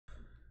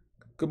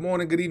Good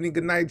morning, good evening,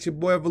 good night. It's your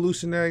boy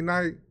Evolutionary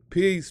Night.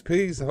 Peace,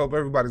 peace. I hope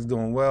everybody's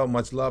doing well.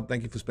 Much love.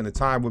 Thank you for spending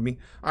time with me.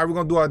 All right, we're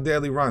going to do our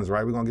daily runs,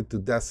 right? We're going to get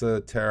through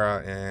Deesa,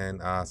 Terra, and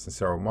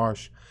Cinsaro,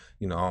 Marsh.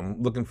 You know,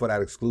 I'm looking for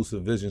that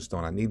exclusive Vision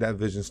Stone. I need that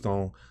Vision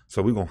Stone.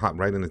 So we're going to hop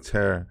right into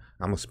Terra.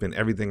 I'm going to spend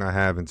everything I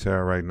have in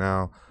Terra right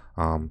now.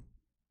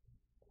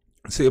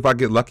 See if I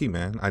get lucky,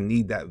 man. I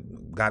need that.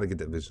 Got to get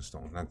that Vision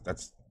Stone.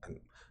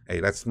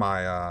 That's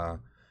my...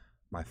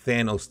 my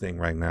Thanos thing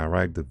right now,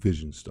 right? The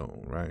Vision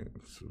Stone, right?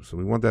 So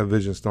we want that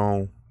Vision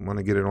Stone. We want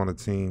to get it on the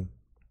team,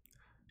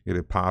 get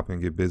it popping,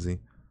 get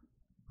busy.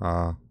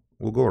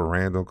 We'll go to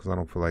random because I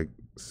don't feel like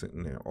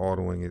sitting there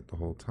autoing it the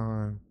whole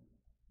time.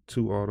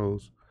 2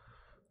 autos.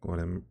 Go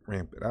ahead and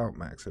ramp it out,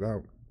 max it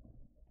out.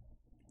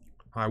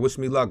 All right, wish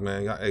me luck,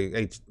 man.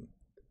 Hey,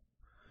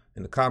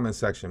 in the comment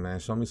section, man,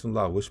 show me some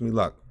love. Wish me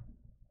luck.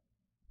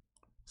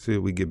 See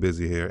if we get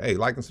busy here. Hey,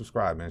 like and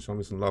subscribe, man. Show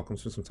me some love. Come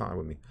spend some time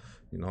with me.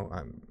 You know,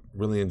 I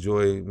really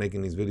enjoy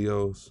making these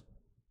videos.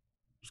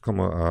 It's become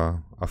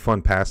a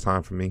fun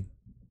pastime for me.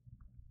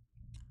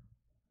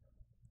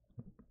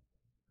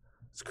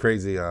 It's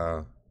crazy.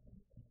 My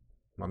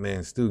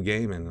man Stu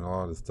Gaming and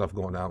all the stuff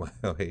going on with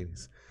Hell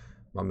Hades.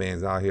 My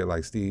man's out here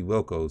like Steve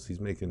Wilkos.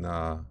 He's making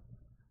the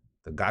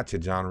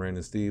gotcha genre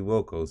into Steve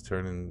Wilkos.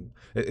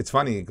 It's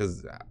funny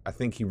because I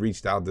think he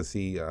reached out to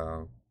see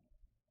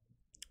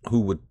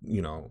who would,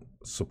 you know,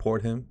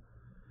 support him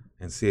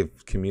and see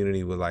if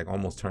community would like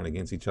almost turn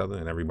against each other,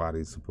 and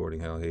everybody's supporting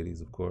Hell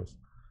Hades, of course.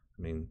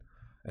 I mean,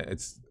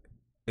 it's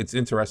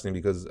interesting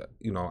because,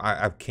 you know,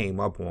 I've came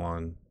up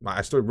on,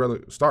 I start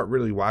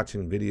really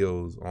watching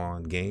videos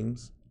on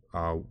games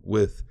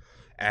with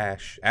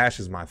Ash. Ash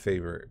is my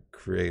favorite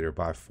creator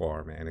by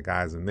far, man. The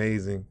guy's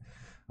amazing.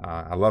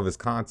 I love his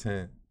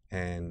content,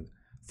 and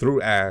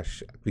through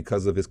Ash,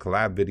 because of his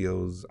collab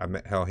videos, I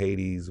met Hell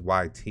Hades,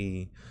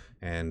 YT,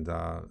 and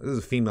there's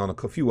a female and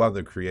a few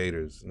other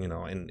creators, you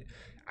know, and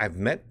I've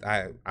met,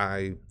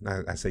 I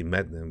say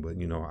met them, but,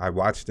 you know, I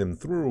watched them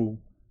through,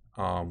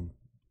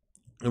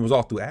 it was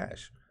all through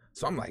Ash.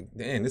 So I'm like,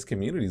 man, this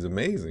community is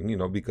amazing, you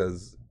know,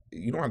 because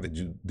you don't have to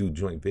do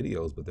joint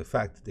videos, but the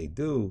fact that they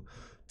do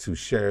to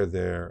share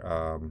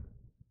their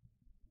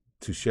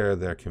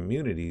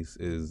communities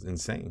is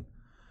insane.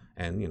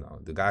 And, you know,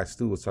 the guy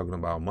Stu was talking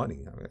about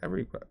money. I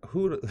mean,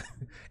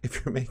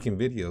 if you're making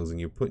videos and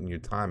you're putting your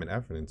time and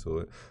effort into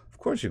it, of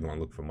course you're going to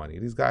look for money.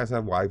 These guys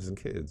have wives and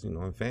kids, you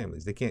know, and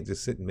families. They can't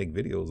just sit and make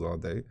videos all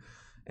day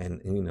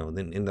and you know,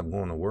 then end up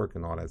going to work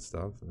and all that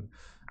stuff. And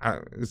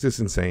it's just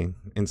insane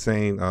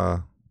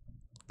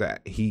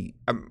that he,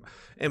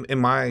 in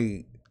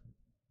my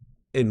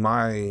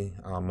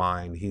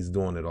mind, he's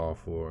doing it all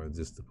for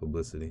just the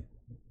publicity,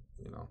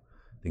 you know,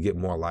 to get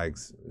more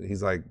likes.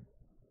 He's like,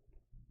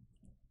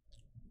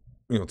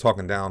 you know,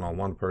 talking down on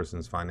one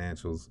person's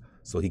financials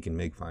so he can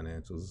make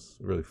financials. It's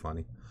really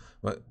funny.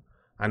 But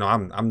I know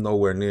I'm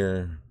nowhere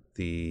near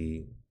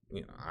the,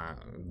 you know,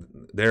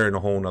 they're in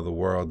a whole nother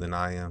world than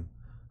I am.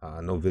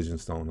 No Vision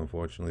Stone,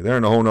 unfortunately. They're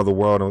in a whole nother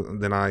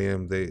world than I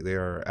am. They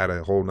are at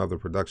a whole nother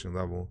production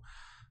level.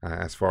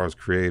 As far as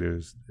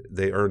creators,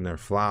 they earn their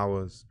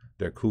flowers,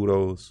 their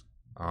kudos.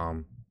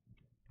 You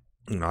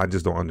know, I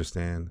just don't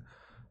understand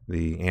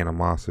the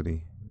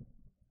animosity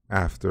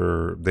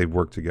after they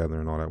work together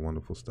and all that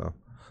wonderful stuff.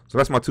 So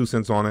that's my 2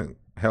 cents on it.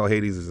 Hell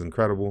Hades is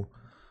incredible.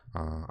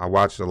 I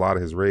watched a lot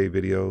of his raid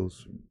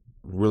videos.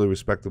 Really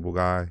respectable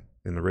guy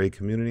in the raid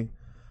community.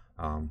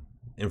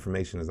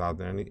 Information is out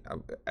there, and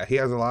he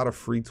has a lot of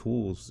free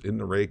tools in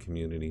the raid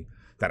community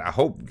that I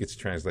hope gets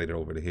translated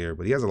over to here.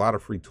 But he has a lot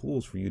of free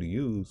tools for you to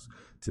use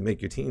to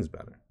make your teams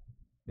better,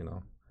 you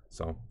know.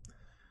 So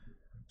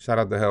shout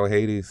out to Hell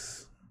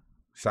Hades.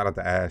 Shout out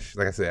to Ash.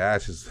 Like I said,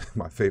 Ash is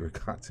my favorite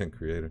content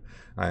creator.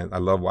 I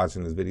love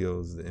watching his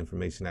videos, the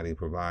information that he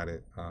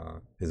provided,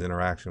 his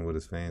interaction with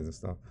his fans and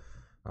stuff,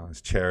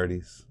 his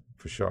charities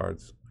for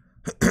shards.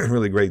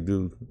 Really great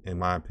dude, in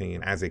my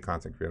opinion, as a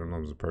content creator. I don't know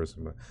him as a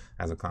person, but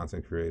as a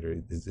content creator,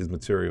 his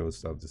material and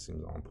stuff just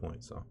seems on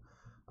point. So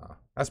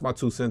that's my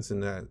 2 cents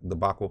in that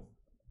debacle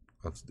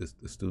of the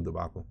Stu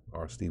debacle,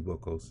 or Steve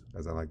Wilkos,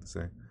 as I like to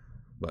say.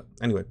 But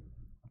anyway,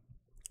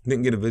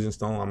 didn't get a Vision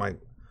Stone. I might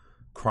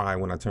cry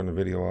when I turn the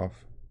video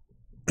off.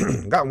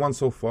 Got one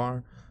so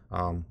far.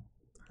 I'm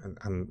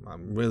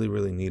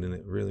really needing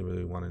it,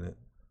 really wanting it.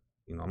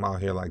 You know, I'm out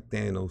here like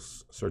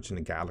Thanos searching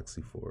the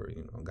galaxy for it.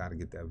 You know, got to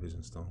get that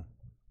Vision Stone.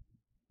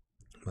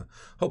 But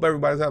hope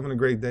everybody's having a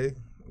great day.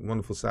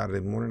 Wonderful Saturday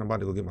morning. I'm about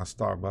to go get my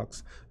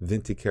Starbucks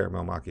venti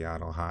caramel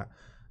macchiato hot.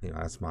 You know,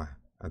 that's my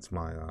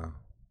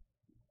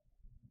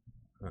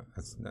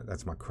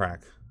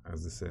crack,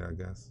 as they say, I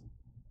guess.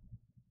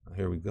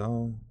 Here we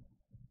go.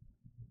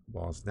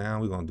 Balls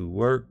down. We're going to do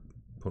work.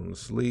 Put them to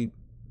sleep.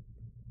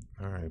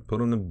 All right. Put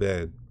them to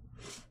bed.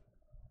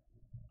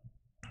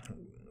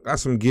 Got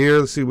some gear.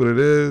 Let's see what it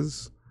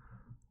is.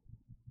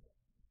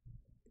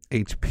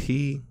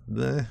 HP.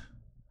 Bleh.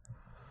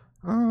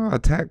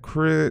 Attack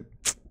crit.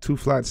 2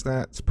 flat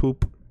stats.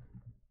 Poop.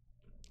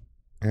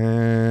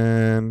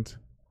 And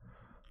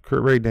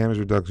crit rate, damage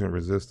reduction,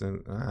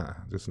 resistant.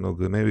 Just no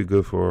good. Maybe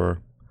good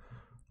for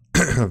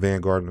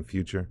Vanguard in the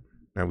future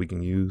that we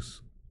can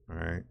use. All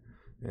right.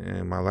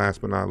 And my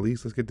last but not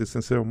least, let's get this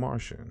Cinsaro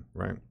Marsh in,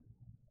 right?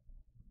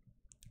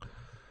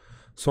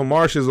 So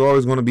Marsh is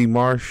always going to be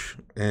Marsh,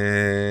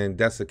 and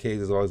Deesa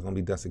Caves is always going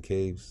to be Deesa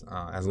Caves.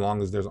 As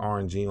long as there's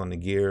RNG on the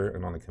gear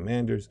and on the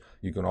commanders,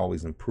 you can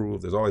always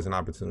improve. There's always an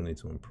opportunity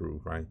to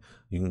improve, right?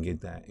 You can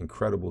get that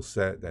incredible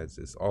set that's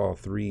just all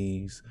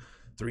threes,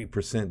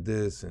 3%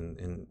 this,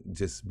 and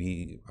just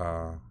be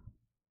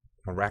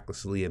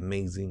miraculously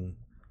amazing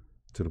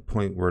to the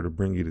point where to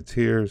bring you to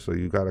tears. So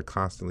you got to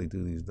constantly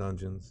do these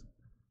dungeons.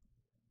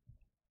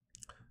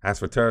 As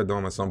for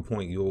Terradome, at some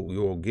point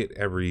you'll get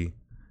every,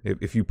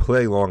 if you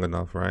play long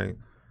enough, right?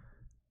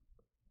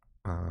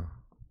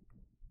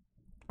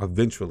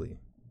 Eventually,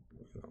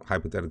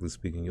 hypothetically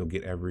speaking, you'll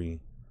get every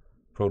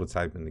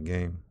prototype in the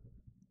game.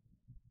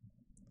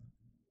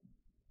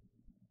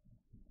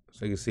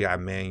 So you can see I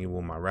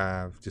manual my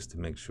Rav just to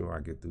make sure I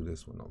get through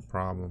this with no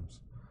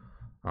problems.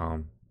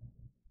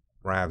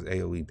 Rav's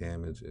AoE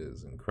damage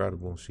is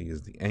incredible. She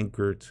is the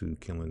anchor to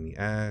killing the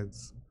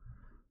ads.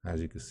 As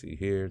you can see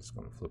here, it's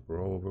going to flip her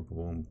over.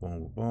 Boom,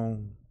 boom,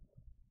 boom.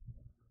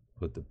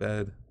 Put the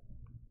bed.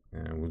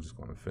 And we're just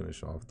going to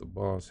finish off the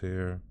boss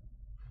here.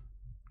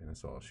 And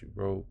that's all she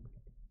wrote.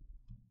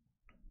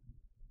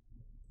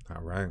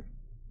 All right.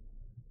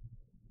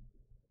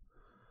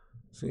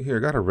 See here, I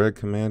got a red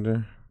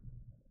commander.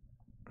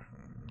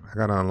 I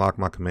got to unlock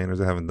my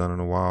commanders I haven't done in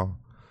a while.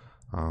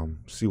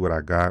 See what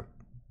I got.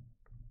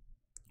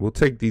 We'll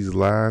take these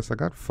last. I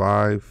got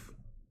five.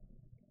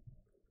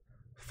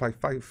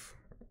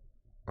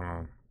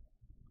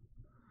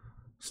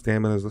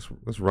 Staminas.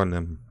 Let's run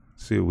them.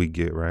 See what we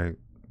get, right?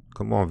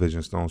 Come on,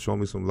 Vision Stone. Show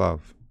me some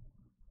love.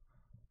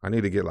 I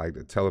need to get like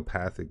the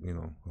telepathic,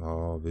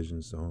 oh,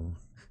 Vision Stone.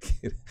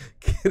 get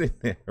in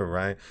there,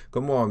 right?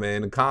 Come on, man.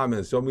 In the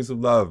comments, show me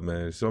some love,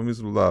 man. Show me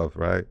some love,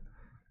 right?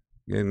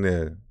 Get in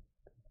there.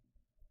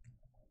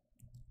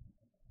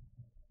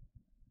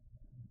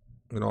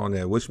 Get on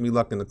there. Wish me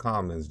luck in the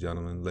comments,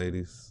 gentlemen,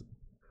 ladies,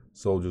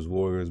 soldiers,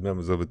 warriors,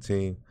 members of a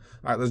team.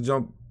 All right, let's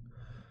jump.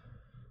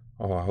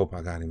 Oh, I hope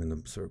I got him in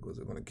the circles.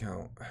 They're going to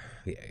count.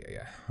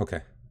 Yeah.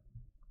 Okay.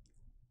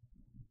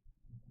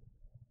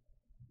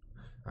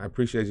 I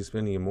appreciate you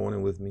spending your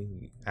morning with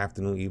me,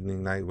 afternoon,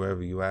 evening, night,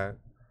 wherever you at.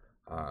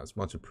 It's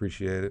much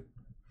appreciated.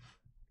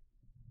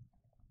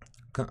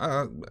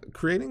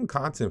 Creating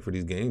content for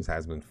these games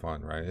has been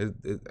fun, right?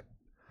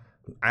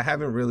 I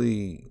haven't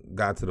really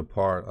got to the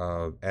part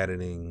of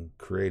editing,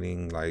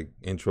 creating like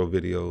intro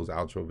videos,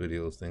 outro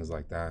videos, things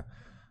like that.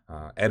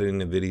 Editing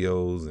the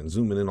videos and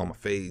zooming in on my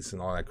face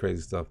and all that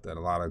crazy stuff that a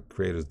lot of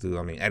creators do.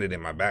 I mean,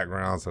 editing my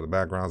background so the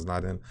background's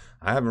not in.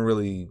 I haven't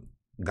really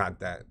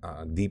got that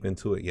deep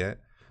into it yet.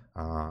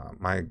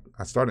 I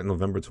started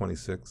November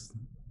 26th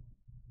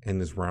in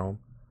this realm.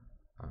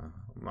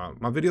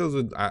 My videos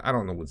would, I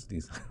don't know what's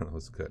decent. I don't know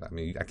what's good. I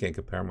mean, I can't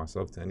compare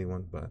myself to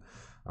anyone, but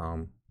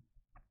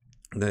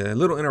the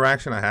little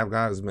interaction I have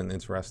got has been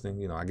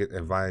interesting. I get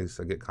advice,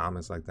 I get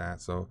comments like that.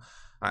 So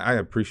I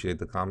appreciate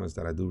the comments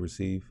that I do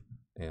receive.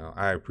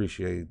 I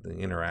appreciate the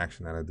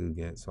interaction that I do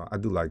get. So I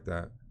do like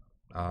that.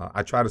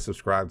 I try to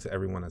subscribe to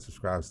everyone that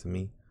subscribes to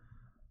me.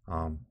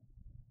 I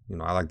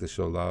like to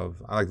show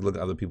love. I like to look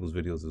at other people's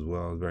videos as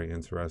well. It's very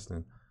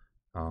interesting.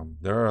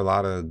 There are a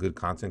lot of good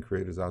content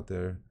creators out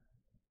there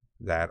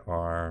that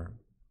are,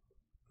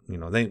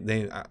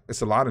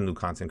 it's a lot of new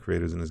content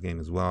creators in this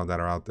game as well that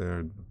are out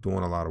there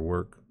doing a lot of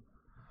work.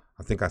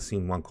 I think I've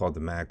seen one called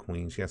the Mad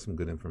Queen. She has some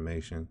good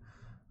information.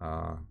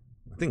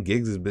 I think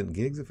Giggs,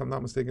 if I'm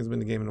not mistaken, has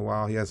been in the game in a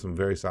while. He has some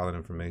very solid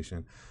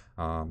information.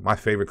 My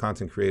favorite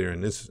content creator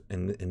in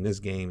this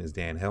game is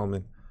Dan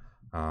Hellman.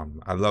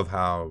 I love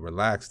how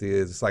relaxed he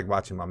is. It's like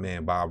watching my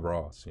man Bob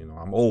Ross.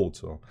 I'm old,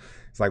 so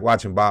it's like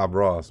watching Bob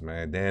Ross,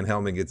 man. Dan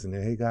Hellman gets in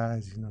there, hey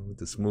guys, with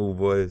the smooth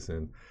voice,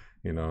 and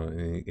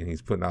and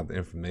he's putting out the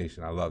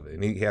information. I love it,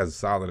 and he has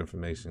solid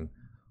information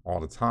all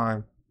the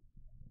time.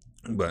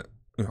 But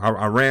I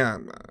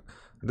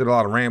did a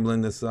lot of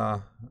rambling this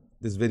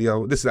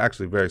video. This is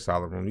actually a very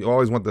solid room. You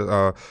always want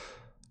the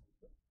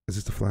is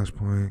this the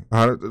flashpoint?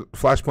 The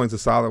flashpoint's a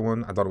solid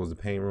one. I thought it was the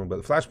pain room,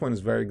 but the flashpoint is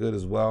very good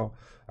as well.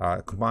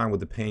 Combined with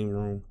the pain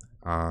room,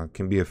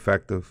 can be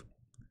effective.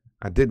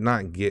 I did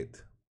not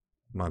get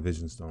my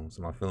vision stone,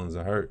 so my feelings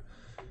are hurt,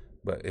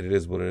 but it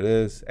is what it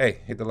is. Hey,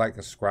 hit the like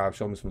and subscribe.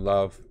 Show me some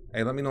love.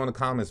 Hey, let me know in the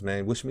comments,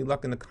 man. Wish me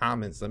luck in the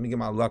comments. Let me get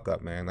my luck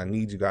up, man. I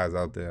need you guys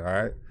out there,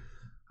 all right?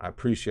 I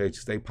appreciate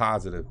you. Stay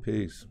positive.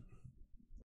 Peace.